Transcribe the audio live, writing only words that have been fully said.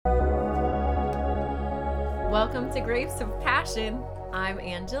Welcome to Grapes of Passion. I'm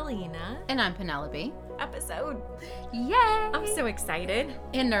Angelina. And I'm Penelope. Episode. Yay! I'm so excited.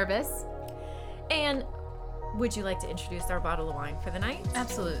 And nervous. And would you like to introduce our bottle of wine for the night?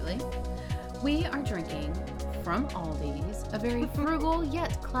 Absolutely. We are drinking from Aldi's, a very frugal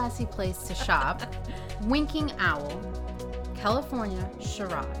yet classy place to shop, Winking Owl, California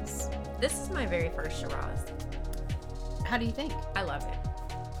Shiraz. This is my very first Shiraz. How do you think? I love it.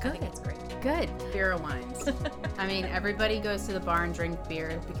 Good. I think it's great. Good. Beer wines. I mean, everybody goes to the bar and drink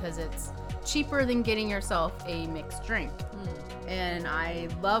beer because it's cheaper than getting yourself a mixed drink. And I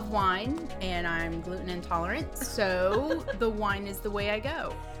love wine, and I'm gluten intolerant, so the wine is the way I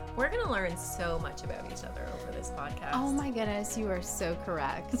go. We're going to learn so much about each other over this podcast. Oh my goodness, you are so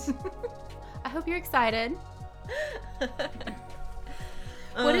correct. I hope you're excited.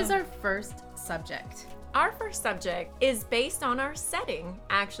 What is our first subject? Our first subject is based on our setting.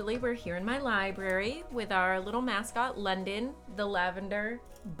 Actually, we're here in my library with our little mascot, London, the lavender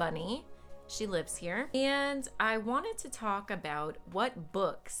bunny. She lives here. And I wanted to talk about what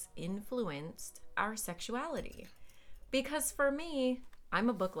books influenced our sexuality. Because for me, I'm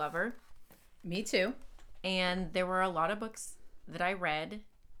a book lover. Me too. And there were a lot of books that I read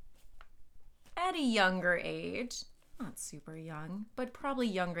at a younger age. Not super young, but probably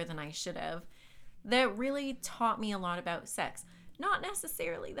younger than I should have. That really taught me a lot about sex. Not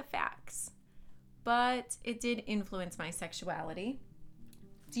necessarily the facts, but it did influence my sexuality.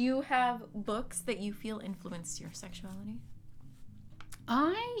 Do you have books that you feel influenced your sexuality?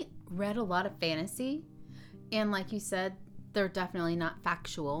 I read a lot of fantasy, and like you said, they're definitely not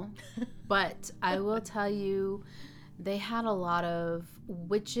factual, but I will tell you, they had a lot of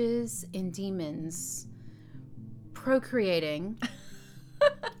witches and demons procreating.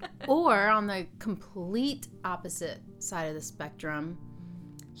 Or on the complete opposite side of the spectrum,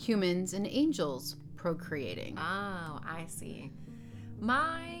 humans and angels procreating. Oh, I see.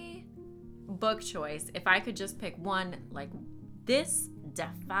 My book choice, if I could just pick one, like this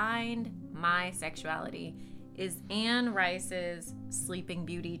defined my sexuality, is Anne Rice's Sleeping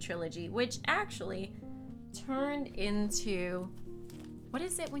Beauty trilogy, which actually turned into, what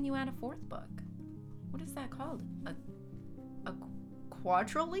is it when you add a fourth book? What is that called? A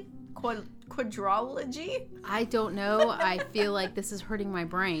quadrilogy? Quadrology? I don't know. I feel like this is hurting my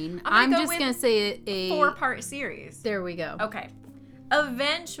brain. I'm just going to say a 4-part series. There we go. Okay.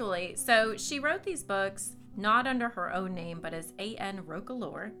 Eventually, so she wrote these books not under her own name, but as A.N.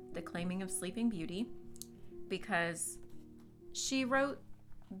 Roquelaure, The Claiming of Sleeping Beauty, because she wrote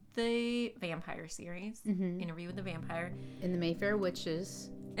the vampire series, Interview with the Vampire. In the Mayfair Witches.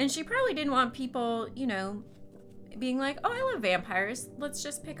 And she probably didn't want people, being like, oh, I love vampires. Let's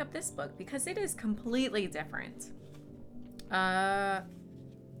just pick up this book because it is completely different.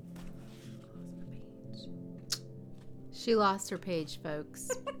 She lost her page,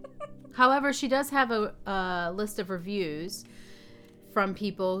 folks. However, she does have a list of reviews from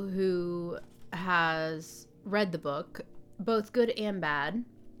people who has read the book, both good and bad.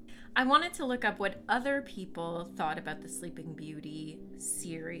 I wanted to look up what other people thought about the Sleeping Beauty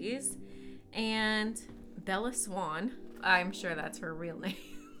series, and Bella Swan, I'm sure that's her real name.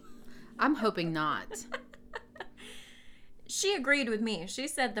 I'm hoping not. She agreed with me. She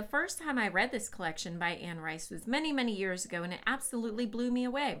said, the first time I read this collection by Anne Rice was many, many years ago, and it absolutely blew me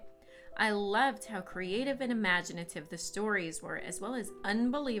away. I loved how creative and imaginative the stories were, as well as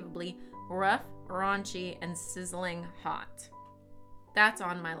unbelievably rough, raunchy, and sizzling hot. That's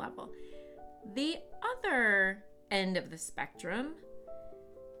on my level. The other end of the spectrum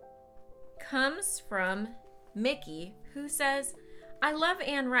comes from Mickey, who says, I love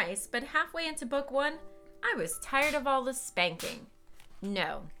Anne Rice, but halfway into book 1, I was tired of all the spanking.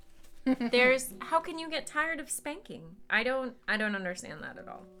 No. How can you get tired of spanking? I don't understand that at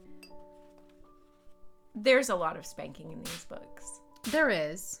all. There's a lot of spanking in these books. There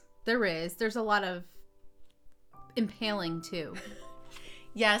is. There's a lot of impaling too.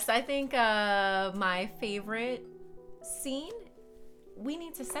 Yes, I think my favorite scene, we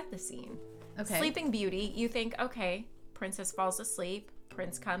need to set the scene. Okay. Sleeping Beauty, you think, okay, princess falls asleep,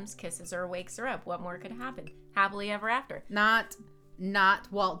 prince comes, kisses her, wakes her up. What more could happen? Happily ever after. Not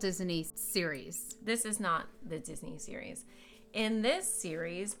Walt Disney series. This is not the Disney series. In this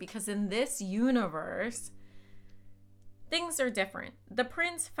series, because in this universe, things are different. The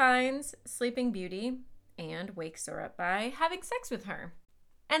prince finds Sleeping Beauty and wakes her up by having sex with her.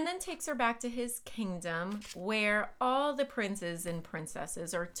 And then takes her back to his kingdom where all the princes and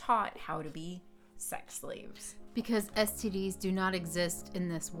princesses are taught how to be sex slaves. Because STDs do not exist in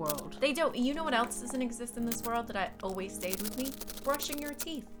this world. They don't. You know what else doesn't exist in this world that always stayed with me? Brushing your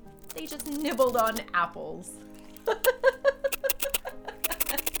teeth. They just nibbled on apples.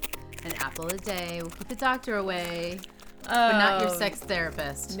 An apple a day will keep the doctor away, but not your sex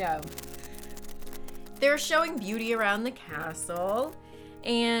therapist. No. They're showing beauty around the castle,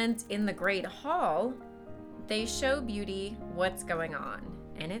 and in the Great Hall, they show Beauty what's going on.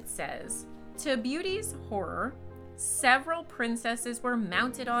 And it says, to Beauty's horror, several princesses were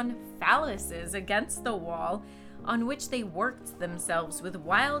mounted on phalluses against the wall, on which they worked themselves with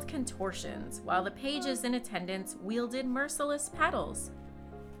wild contortions, while the pages in attendance wielded merciless paddles.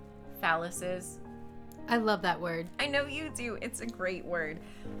 Phalluses. I love that word. I know you do. It's a great word.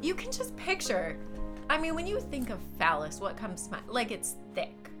 You can just picture. I mean, when you think of phallus, what comes to mind? Like, it's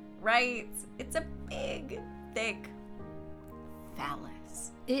thick, right? It's a big, thick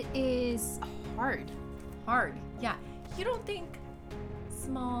phallus. It is hard. Hard, yeah. You don't think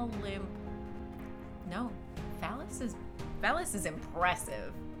small, limp. No, phallus is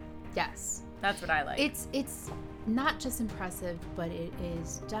impressive. Yes. That's what I like. It's not just impressive, but it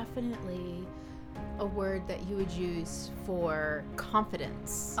is definitely a word that you would use for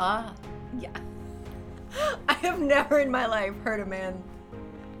confidence. Yeah. I have never in my life heard a man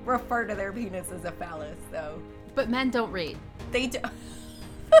refer to their penis as a phallus, though. But men don't read. They do.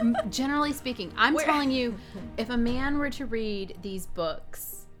 Generally speaking, I'm telling you, if a man were to read these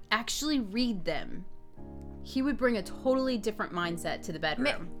books, actually read them, he would bring a totally different mindset to the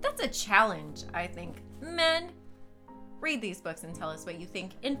bedroom. That's a challenge, I think. Men, read these books and tell us what you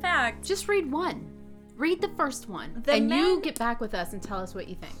think. In fact, just read one. Read the first one. You get back with us and tell us what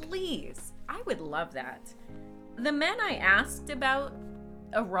you think. Please. I would love that. The men I asked about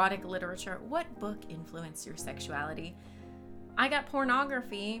erotic literature, what book influenced your sexuality? I got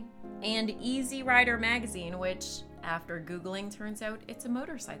pornography and Easy Rider magazine, which, after Googling, turns out it's a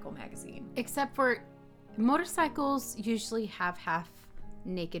motorcycle magazine. Except for motorcycles usually have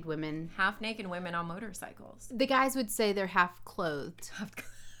half-naked women. Half-naked women on motorcycles. The guys would say they're half-clothed.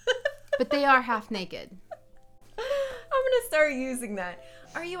 But they are half-naked. I'm going to start using that.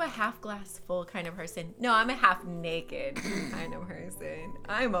 Are you a half glass full kind of person? No, I'm a half naked kind of person.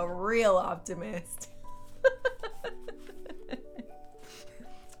 I'm a real optimist.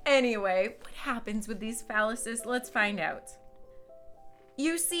 Anyway, what happens with these phalluses? Let's find out.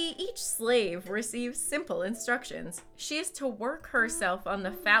 You see, each slave receives simple instructions. She is to work herself on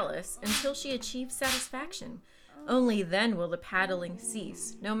the phallus until she achieves satisfaction. Only then will the paddling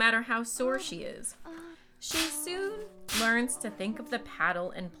cease, no matter how sore she is. She soon learns to think of the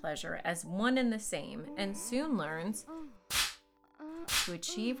paddle and pleasure as one and the same, and soon learns to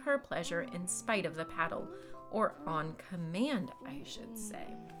achieve her pleasure in spite of the paddle, or on command, I should say.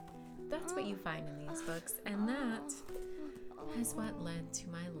 That's what you find in these books, and that is what led to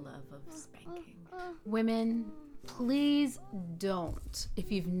my love of spanking. Women, please don't,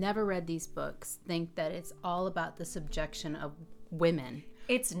 if you've never read these books, think that it's all about the subjection of women.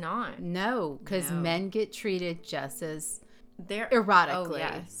 It's not. No, because men get treated just as erotically. Oh,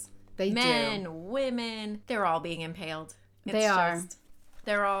 yes. They Men, women, they're all being impaled.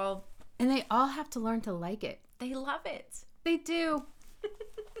 They're all... And they all have to learn to like it. They love it. They do.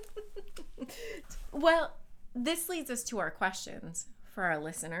 Well, this leads us to our questions for our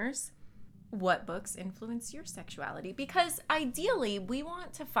listeners. What books influence your sexuality? Because ideally, we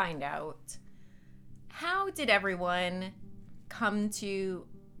want to find out, how did everyone come to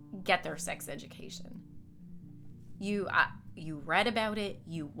get their sex education? You read about it,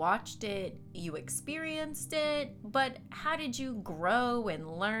 you watched it, you experienced it, but how did you grow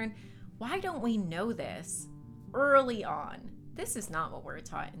and learn? Why don't we know this early on? This is not what we're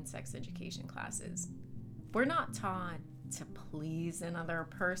taught in sex education classes. We're not taught to please another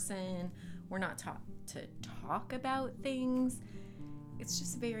person. We're not taught to talk about things. It's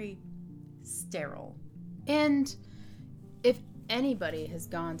just very sterile. And if anybody has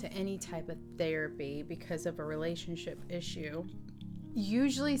gone to any type of therapy because of a relationship issue,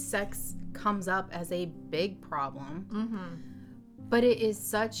 usually sex comes up as a big problem. Mm-hmm. But it is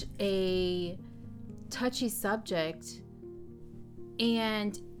such a touchy subject,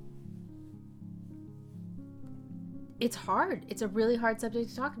 and it's hard. It's a really hard subject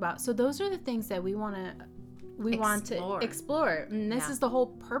to talk about. So those are the things that we want to explore. And this is the whole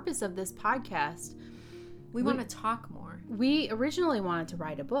purpose of this podcast. We want to talk more. We originally wanted to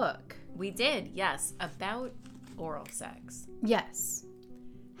write a book. We did, yes, about oral sex. Yes.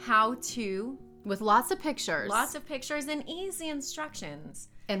 How to. With lots of pictures. Lots of pictures and easy instructions.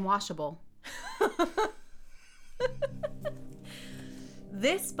 And washable.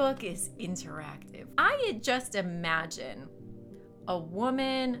 This book is interactive. I just imagine a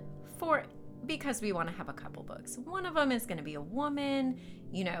woman, for because we want to have a couple books. One of them is going to be a woman.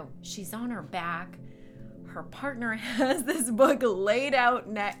 You know, she's on her back. Her partner has this book laid out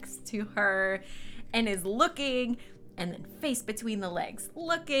next to her and is looking, and then face between the legs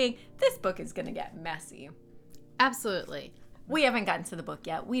looking. This book is going to get messy. Absolutely. We haven't gotten to the book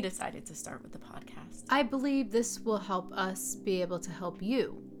yet. We decided to start with the podcast. I believe this will help us be able to help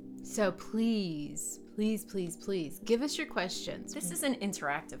you. So please, please, please, please give us your questions. This is an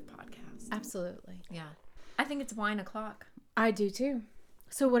interactive podcast. Absolutely. Yeah. I think it's wine o'clock. I do too.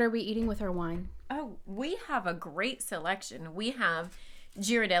 So what are we eating with our wine? Oh, we have a great selection. We have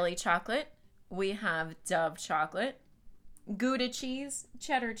Ghirardelli chocolate. We have Dove chocolate, Gouda cheese,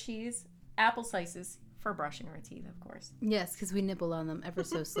 cheddar cheese, apple slices for brushing our teeth, of course. Yes, because we nibble on them ever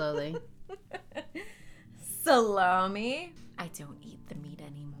so slowly. Salami. I don't eat the meat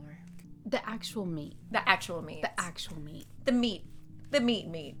anymore. The actual meat. The actual meat. The actual meat. The meat. The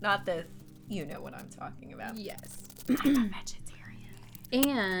meat. Not the, you know what I'm talking about. Yes. I'm a vegetarian.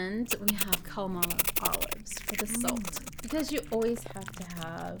 And we have Kalamata olives for the salt. Because you always have to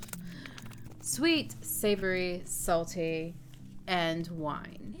have sweet, savory, salty, and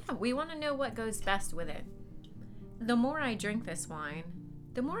wine. Yeah, we want to know what goes best with it. The more I drink this wine,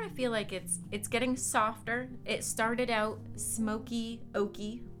 the more I feel like it's getting softer. It started out smoky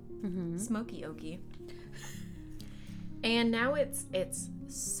oaky. Mm-hmm. Smoky oaky. And now it's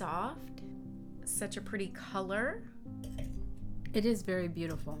soft. Such a pretty color. It is very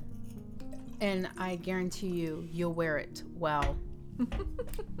beautiful. And I guarantee you'll wear it well.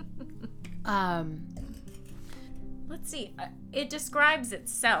 Let's see. It describes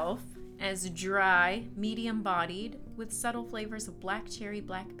itself as dry, medium-bodied, with subtle flavors of black cherry,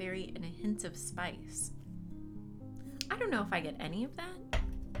 blackberry, and a hint of spice. I don't know if I get any of that.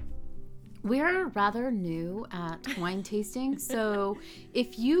 We're rather new at wine tasting, so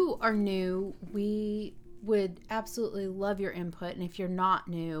if you are new, we would absolutely love your input. And if you're not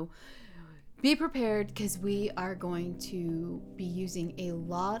new, be prepared because we are going to be using a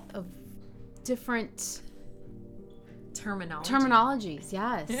lot of different terminologies.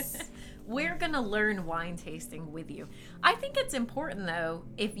 Yes. We're going to learn wine tasting with you. I think it's important, though,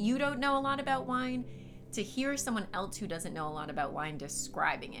 if you don't know a lot about wine, to hear someone else who doesn't know a lot about wine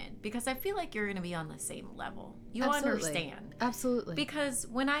describing it, because I feel like you're going to be on the same level. You understand. Absolutely. Because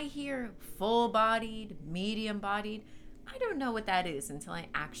when I hear full-bodied, medium-bodied, I don't know what that is until I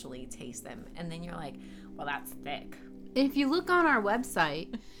actually taste them. And then you're like, well, that's thick. If you look on our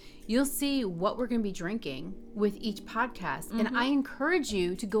website, you'll see what we're going to be drinking with each podcast. Mm-hmm. And I encourage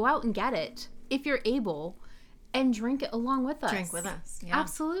you to go out and get it if you're able and drink it along with us. Drink with us. Yeah.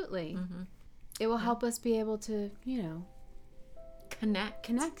 Absolutely. Mm-hmm. It will help us be able to, connect.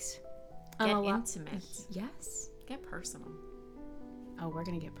 Get intimate. Yes. Get personal. Oh, we're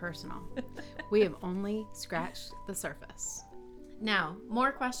going to get personal. We have only scratched the surface. Now,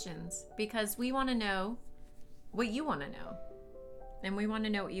 more questions, because we want to know what you want to know. And we want to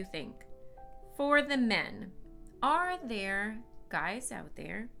know what you think. For the men, are there guys out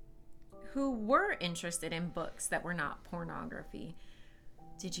there who were interested in books that were not pornography?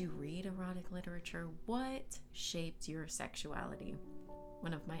 Did you read erotic literature? What shaped your sexuality?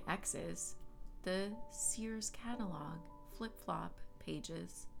 One of my exes, the Sears catalog flip-flop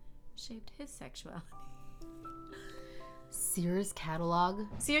pages shaped his sexuality. Sears catalog?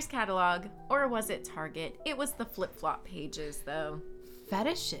 Sears catalog, or was it Target? It was the flip-flop pages, though.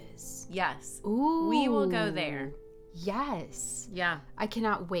 Fetishes. Yes. Ooh. We will go there. Yes. Yeah. I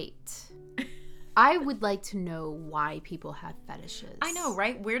cannot wait. I would like to know why people have fetishes. I know,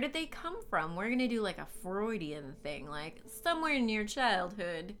 right? Where did they come from? We're going to do like a Freudian thing. Like somewhere in your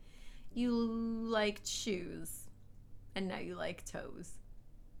childhood, you liked shoes and now you like toes.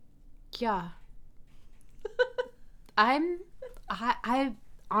 Yeah. I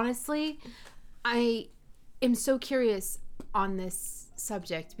honestly, I am so curious on this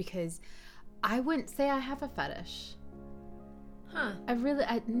subject because I wouldn't say I have a fetish. Huh.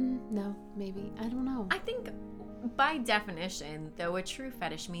 No, maybe. I don't know. I think by definition, though, a true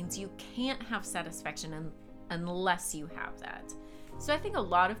fetish means you can't have satisfaction unless you have that. So I think a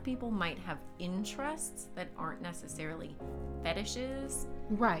lot of people might have interests that aren't necessarily fetishes.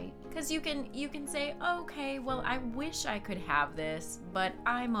 Right. Because you can say, okay, well, I wish I could have this, but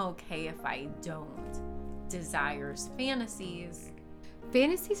I'm okay if I don't. Desires, fantasies.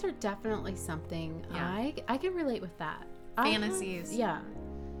 Fantasies are definitely something I can relate with that. Fantasies. Yeah.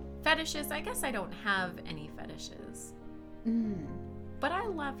 Fetishes, I guess I don't have any fetishes. But I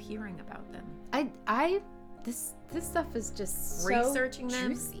love hearing about them. This stuff is just researching so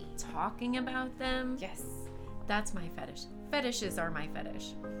them, juicy. talking about them. Yes. That's my fetish. Fetishes are my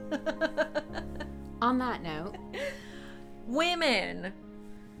fetish. On that note, women.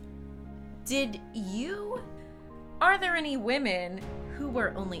 Are there any women who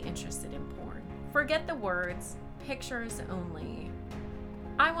were only interested in porn? Forget the words, pictures only.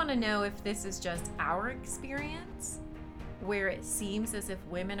 I want to know if this is just our experience, where it seems as if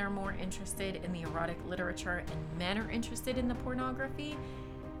women are more interested in the erotic literature and men are interested in the pornography.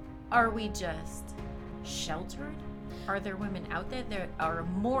 Are we just sheltered? Are there women out there that are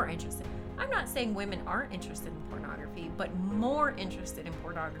more interested? I'm not saying women aren't interested in pornography, but more interested in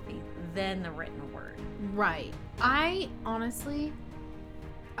pornography than the written word. Right. I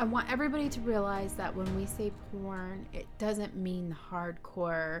want everybody to realize that when we say porn, it doesn't mean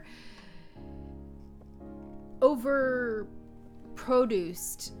hardcore, over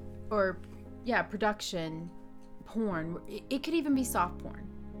produced or production porn. It could even be soft porn.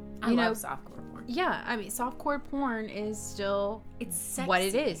 I love softcore porn. Yeah, I mean, softcore porn is still sexy. What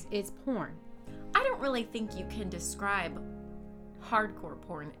it is. It's porn. I don't really think you can describe hardcore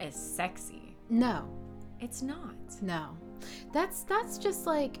porn as sexy. No. It's not. No. That's just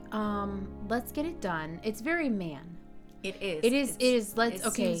like, let's get it done. It's very man. It is. It is.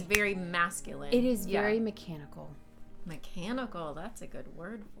 It seems very masculine. It is very mechanical. Mechanical, that's a good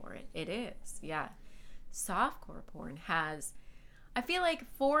word for it. It is, yeah. Softcore porn has, I feel like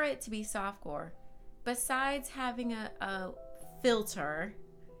for it to be softcore, besides having a filter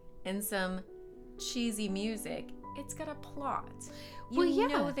and some cheesy music, it's got a plot. You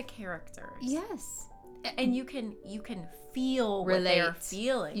know the characters. Yes. And you can feel what they're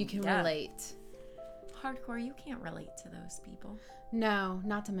feeling. You can relate. Hardcore, you can't relate to those people. No,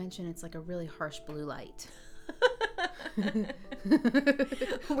 not to mention it's like a really harsh blue light.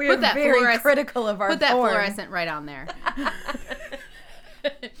 We're very critical of our porn. Put that fluorescent right on there.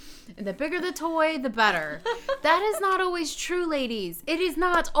 And the bigger the toy, the better. That is not always true, ladies. It is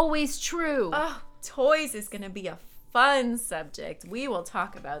not always true. Oh, toys is going to be a fun subject. We will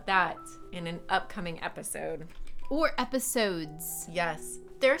talk about that in an upcoming episode. Or episodes. Yes.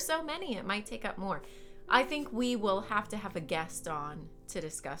 There's so many, it might take up more. I think we will have to have a guest on to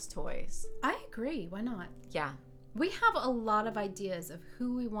discuss toys. I agree. Why not? Yeah. We have a lot of ideas of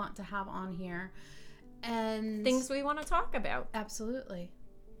who we want to have on here and things we want to talk about. Absolutely.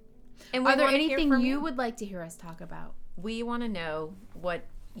 And are there anything you would like to hear us talk about? We want to know what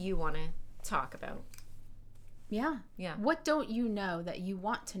you want to talk about. Yeah. Yeah. What don't you know that you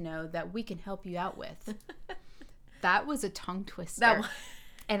want to know that we can help you out with? That was a tongue twister.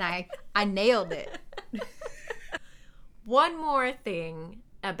 And I nailed it. One more thing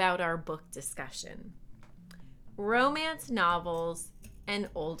about our book discussion. Romance novels and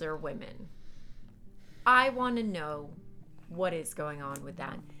older women. I want to know what is going on with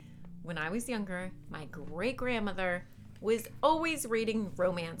that. When I was younger, my great-grandmother was always reading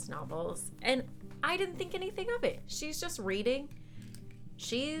romance novels, and I didn't think anything of it. She's just reading.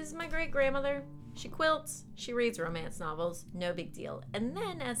 She's my great-grandmother. She quilts. She reads romance novels. No big deal. And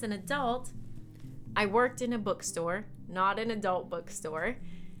then as an adult, I worked in a bookstore, not an adult bookstore,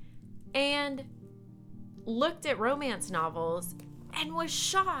 and looked at romance novels and was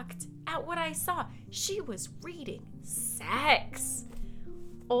shocked at what I saw. She was reading sex.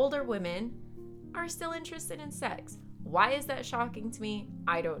 Older women are still interested in sex. Why is that shocking to me?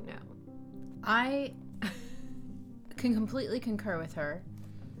 I don't know. I can completely concur with her.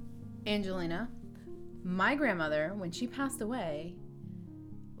 Angelina, my grandmother, when she passed away,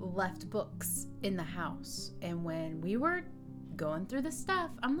 left books in the house. And when we were going through the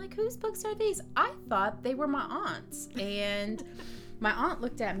stuff, I'm like, whose books are these? I thought they were my aunt's. And my aunt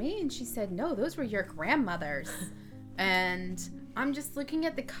looked at me and she said, no, those were your grandmother's. And I'm just looking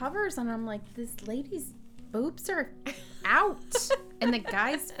at the covers and I'm like, this lady's boobs are out. And the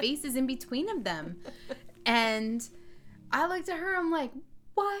guy's face is in between of them. And I looked at her, I'm like,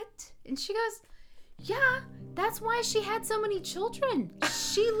 what? And she goes, yeah, that's why she had so many children.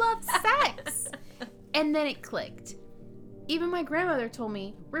 She loved sex. And then it clicked. Even my grandmother told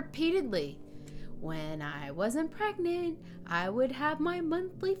me repeatedly, when I wasn't pregnant, I would have my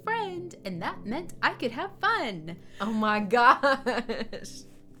monthly friend, and that meant I could have fun. Oh my gosh.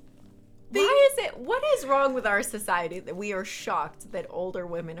 What is wrong with our society that we are shocked that older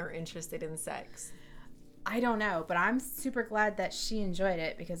women are interested in sex? I don't know, but I'm super glad that she enjoyed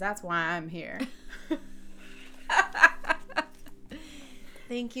it because that's why I'm here.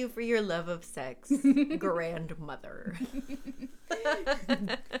 Thank you for your love of sex, grandmother.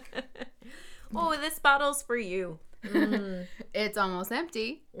 Oh, this bottle's for you. Mm. It's almost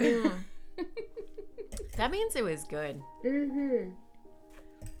empty. Mm. That means it was good. Mm-hmm.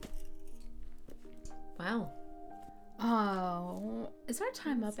 Wow. Oh, is our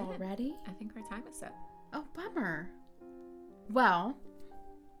time That's up it. already? I think our time is up. Oh, bummer. Well,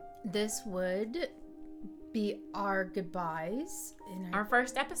 this would be our goodbyes. And Our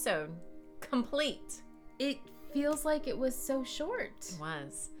first episode. Complete. it feels like it was so short. It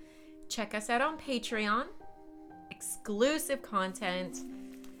was. Check us out on Patreon. Exclusive content,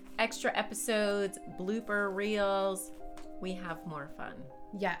 extra episodes, blooper reels. We have more fun.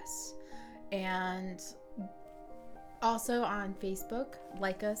 Yes. And also on Facebook,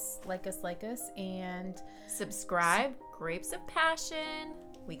 like us, and Subscribe, Grapes of Passion.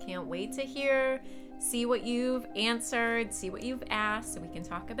 We can't wait to see what you've answered, see what you've asked, so we can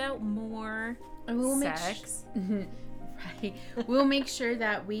talk about more we'll sex. Right. We'll make sure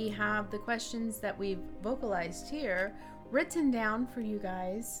that we have the questions that we've vocalized here written down for you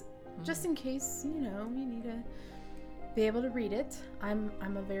guys, just in case, you need to be able to read it. I'm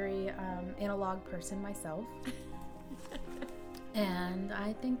a very analog person myself. And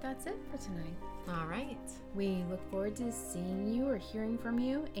I think that's it for tonight. All right. We look forward to seeing you or hearing from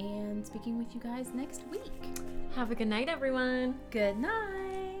you and speaking with you guys next week. Have a good night, everyone. Good night.